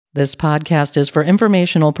This podcast is for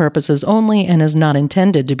informational purposes only and is not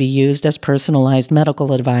intended to be used as personalized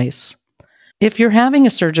medical advice. If you're having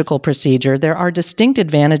a surgical procedure, there are distinct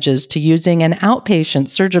advantages to using an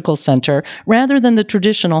outpatient surgical center rather than the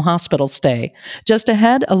traditional hospital stay. Just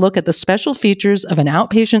ahead, a look at the special features of an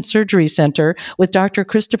outpatient surgery center with Dr.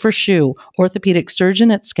 Christopher Hsu, orthopedic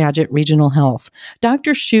surgeon at Skagit Regional Health.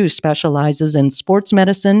 Dr. Hsu specializes in sports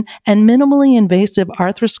medicine and minimally invasive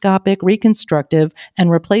arthroscopic, reconstructive,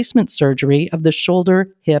 and replacement surgery of the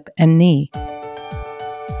shoulder, hip, and knee.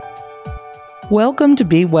 Welcome to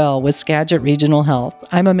Be Well with Skagit Regional Health.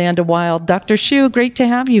 I'm Amanda Wild. Dr. Hsu, great to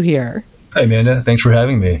have you here. Hi, Amanda. Thanks for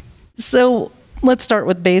having me. So let's start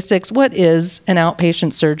with basics. What is an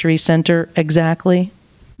outpatient surgery center exactly?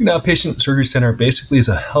 An outpatient surgery center basically is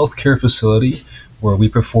a healthcare facility where we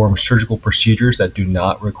perform surgical procedures that do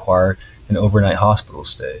not require an overnight hospital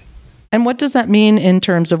stay. And what does that mean in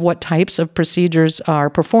terms of what types of procedures are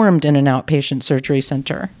performed in an outpatient surgery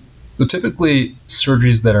center? So typically,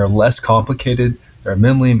 surgeries that are less complicated, that are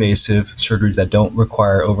minimally invasive, surgeries that don't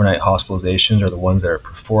require overnight hospitalizations are the ones that are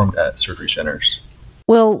performed at surgery centers.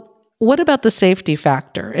 Well, what about the safety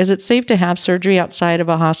factor? Is it safe to have surgery outside of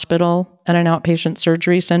a hospital at an outpatient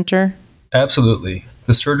surgery center? Absolutely.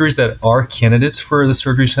 The surgeries that are candidates for the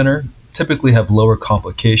surgery center typically have lower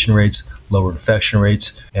complication rates, lower infection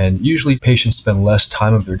rates, and usually patients spend less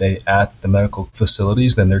time of their day at the medical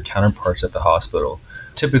facilities than their counterparts at the hospital.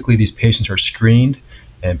 Typically, these patients are screened,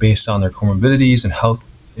 and based on their comorbidities and health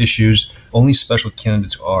issues, only special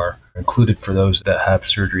candidates are included for those that have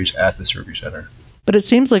surgeries at the surgery center. But it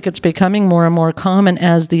seems like it's becoming more and more common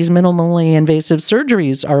as these minimally invasive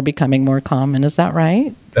surgeries are becoming more common. Is that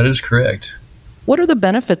right? That is correct. What are the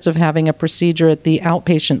benefits of having a procedure at the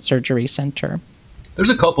outpatient surgery center? There's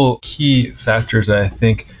a couple key factors that I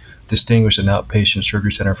think distinguish an outpatient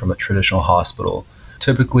surgery center from a traditional hospital.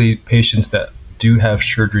 Typically, patients that do have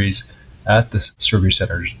surgeries at the surgery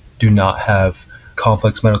centers do not have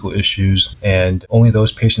complex medical issues, and only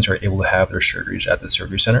those patients are able to have their surgeries at the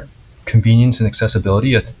surgery center. Convenience and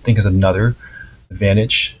accessibility, I think, is another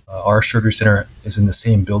advantage. Our surgery center is in the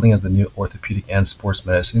same building as the new orthopedic and sports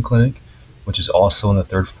medicine clinic, which is also on the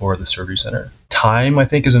third floor of the surgery center. Time, I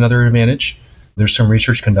think, is another advantage. There's some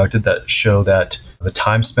research conducted that show that the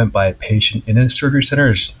time spent by a patient in a surgery center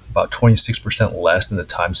is about 26% less than the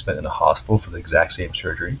time spent in a hospital for the exact same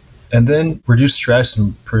surgery. And then reduced stress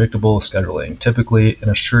and predictable scheduling. Typically, in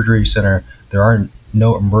a surgery center, there are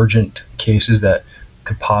no emergent cases that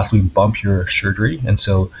could possibly bump your surgery. And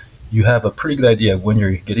so you have a pretty good idea of when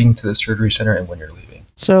you're getting to the surgery center and when you're leaving.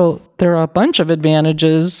 So there are a bunch of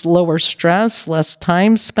advantages: lower stress, less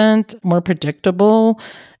time spent, more predictable.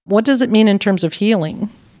 What does it mean in terms of healing?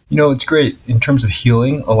 You know, it's great. In terms of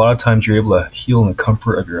healing, a lot of times you're able to heal in the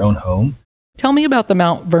comfort of your own home. Tell me about the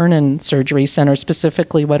Mount Vernon Surgery Center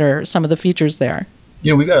specifically. What are some of the features there?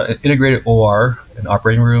 You know, we've got an integrated OR, an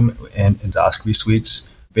operating room, and endoscopy suites,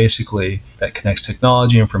 basically that connects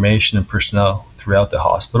technology, information, and personnel throughout the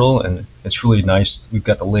hospital. And it's really nice. We've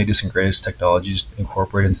got the latest and greatest technologies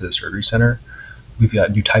incorporated into the surgery center. We've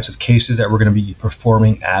got new types of cases that we're going to be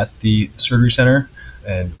performing at the surgery center.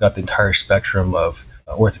 And we've got the entire spectrum of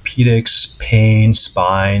orthopedics, pain,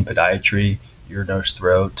 spine, podiatry, ear, nose,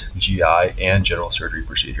 throat, GI, and general surgery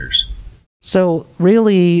procedures. So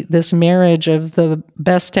really, this marriage of the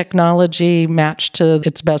best technology matched to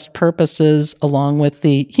its best purposes, along with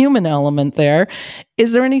the human element there.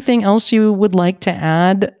 Is there anything else you would like to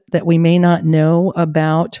add that we may not know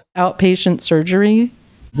about outpatient surgery?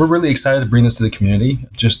 We're really excited to bring this to the community,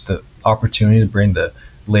 just the opportunity to bring the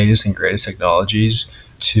latest and greatest technologies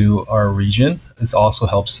to our region. This also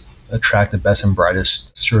helps attract the best and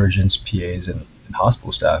brightest surgeons, PAs, and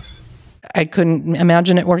hospital staff. I couldn't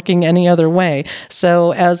imagine it working any other way.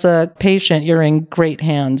 So as a patient, you're in great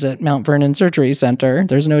hands at Mount Vernon Surgery Center.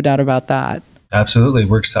 There's no doubt about that. Absolutely.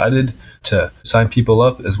 We're excited to sign people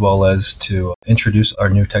up as well as to introduce our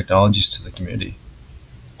new technologies to the community.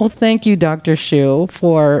 Well, thank you, Dr. Hsu,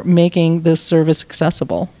 for making this service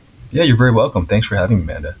accessible. Yeah, you're very welcome. Thanks for having me,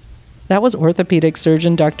 Amanda. That was orthopedic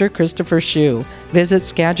surgeon Dr. Christopher Hsu. Visit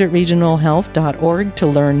SkagitRegionalHealth.org to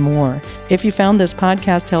learn more. If you found this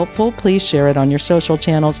podcast helpful, please share it on your social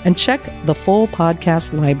channels and check the full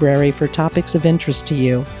podcast library for topics of interest to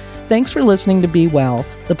you. Thanks for listening to Be Well,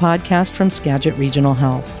 the podcast from Skagit Regional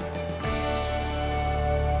Health.